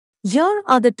Here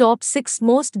are the top 6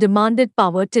 most demanded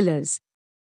power tillers.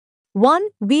 1.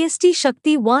 VST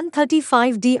Shakti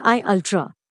 135Di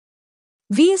Ultra.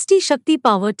 VST Shakti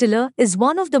power tiller is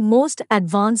one of the most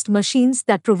advanced machines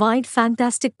that provide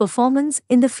fantastic performance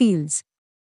in the fields.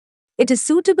 It is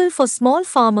suitable for small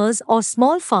farmers or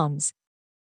small farms.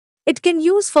 It can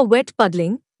use for wet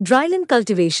puddling, dryland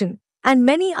cultivation, and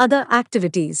many other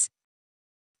activities.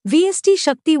 VST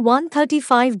Shakti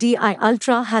 135Di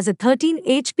Ultra has a 13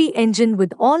 HP engine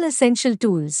with all essential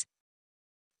tools.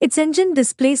 Its engine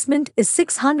displacement is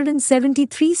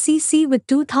 673 cc with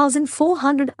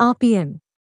 2400 rpm.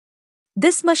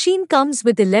 This machine comes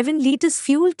with 11 liters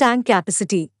fuel tank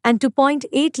capacity and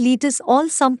 2.8 liters all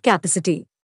sump capacity.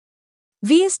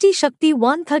 VST Shakti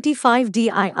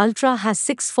 135Di Ultra has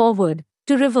 6 forward,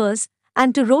 2 reverse,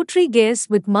 and 2 rotary gears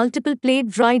with multiple plate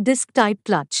dry disc type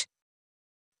clutch.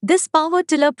 This power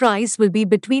tiller price will be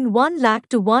between 1 lakh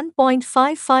to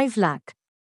 1.55 lakh.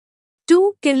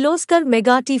 2. Kirloskar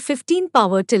Mega T15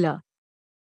 Power Tiller.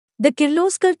 The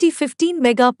Kirloskar T15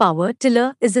 Mega Power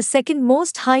Tiller is the second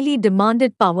most highly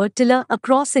demanded power tiller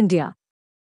across India.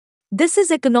 This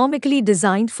is economically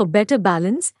designed for better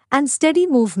balance and steady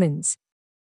movements.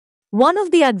 One of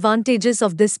the advantages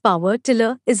of this power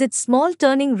tiller is its small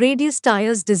turning radius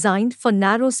tires designed for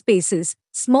narrow spaces,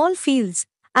 small fields,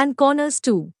 and corners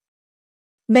too.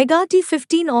 Mega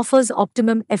T15 offers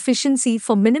optimum efficiency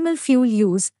for minimal fuel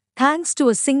use, thanks to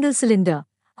a single-cylinder,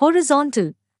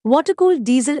 horizontal, water-cooled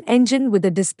diesel engine with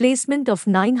a displacement of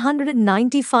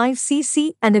 995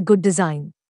 cc and a good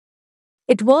design.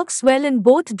 It works well in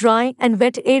both dry and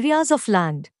wet areas of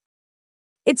land.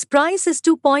 Its price is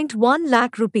 2.1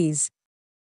 lakh rupees.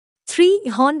 3.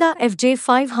 Honda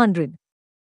FJ500.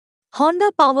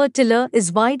 Honda power tiller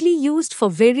is widely used for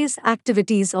various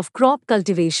activities of crop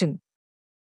cultivation.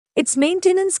 Its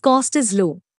maintenance cost is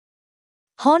low.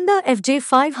 Honda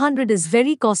FJ500 is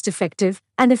very cost-effective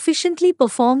and efficiently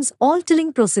performs all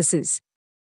tilling processes.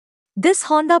 This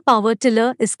Honda power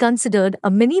tiller is considered a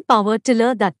mini power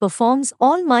tiller that performs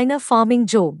all minor farming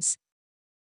jobs.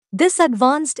 This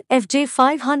advanced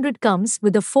FJ500 comes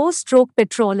with a 4-stroke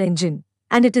petrol engine,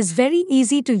 and it is very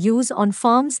easy to use on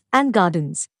farms and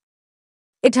gardens.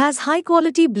 It has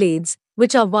high-quality blades,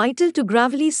 which are vital to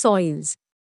gravelly soils.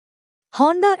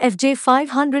 Honda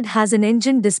FJ500 has an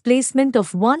engine displacement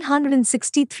of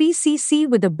 163 cc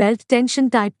with a belt tension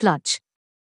type clutch.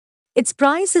 Its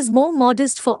price is more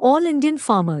modest for all Indian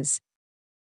farmers.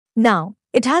 Now,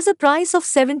 it has a price of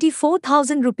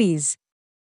 74,000 rupees.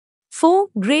 4.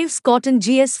 Graves Cotton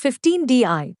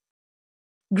GS15DI.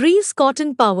 Graves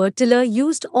Cotton power tiller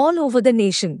used all over the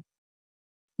nation.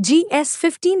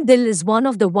 GS15DI is one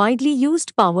of the widely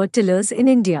used power tillers in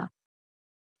India.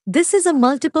 This is a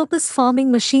multipurpose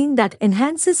farming machine that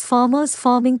enhances farmers'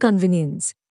 farming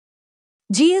convenience.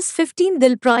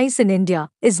 GS15DI price in India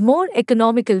is more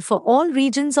economical for all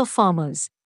regions of farmers.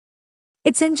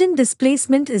 Its engine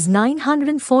displacement is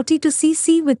 942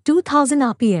 cc with 2000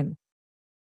 rpm.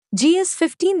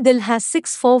 GS15DI has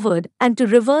 6 forward and 2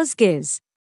 reverse gears.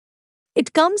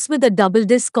 It comes with a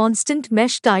double-disc constant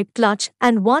mesh type clutch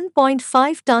and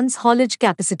 1.5 tons haulage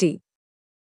capacity.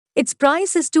 Its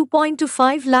price is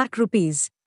 2.25 lakh rupees.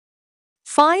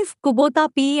 5. Kubota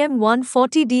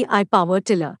PM140Di Power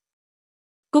Tiller.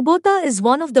 Kubota is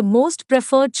one of the most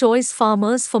preferred choice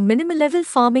farmers for minimal-level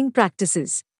farming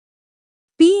practices.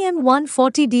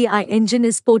 PM140Di engine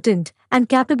is potent and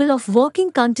capable of working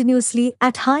continuously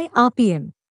at high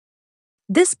RPM.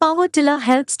 This power tiller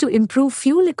helps to improve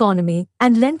fuel economy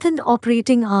and lengthen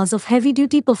operating hours of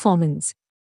heavy-duty performance.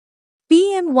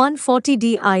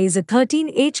 PM140Di is a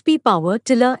 13 HP power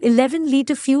tiller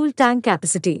 11-liter fuel tank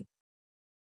capacity.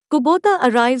 Kubota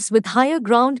arrives with higher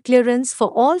ground clearance for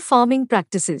all farming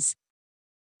practices.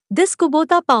 This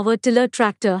Kubota power tiller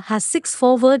tractor has 6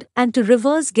 forward and 2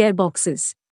 reverse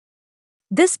gearboxes.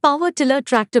 This power tiller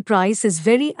tractor price is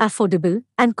very affordable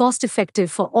and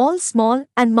cost-effective for all small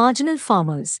and marginal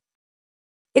farmers.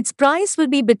 Its price will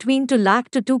be between 2 lakh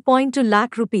to 2.2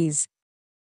 lakh rupees.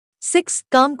 6.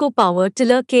 Camco Power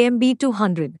Tiller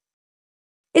KMB200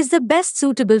 is the best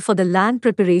suitable for the land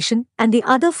preparation and the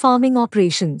other farming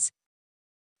operations.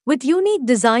 With unique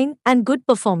design and good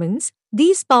performance,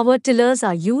 these power tillers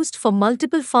are used for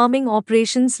multiple farming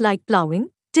operations like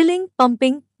plowing, tilling,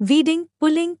 pumping, weeding,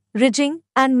 pulling, ridging,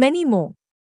 and many more.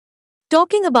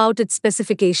 Talking about its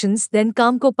specifications, then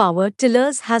Camco Power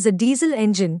Tillers has a diesel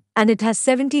engine and it has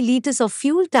 70 liters of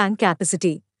fuel tank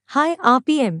capacity, high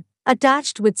RPM,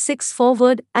 attached with 6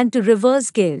 forward and 2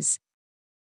 reverse gears.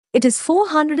 It is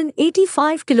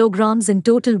 485 kilograms in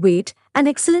total weight and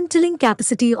excellent tilling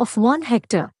capacity of 1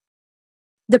 hectare.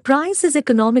 The price is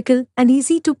economical and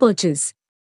easy to purchase.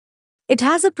 It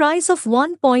has a price of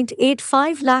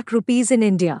 1.85 lakh rupees in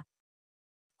India.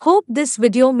 Hope this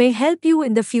video may help you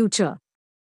in the future.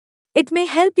 It may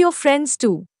help your friends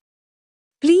too.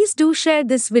 Please do share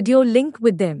this video link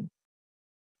with them.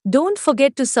 Don't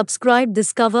forget to subscribe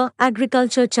Discover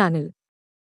Agriculture channel.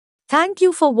 Thank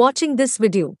you for watching this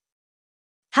video.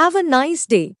 Have a nice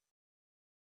day.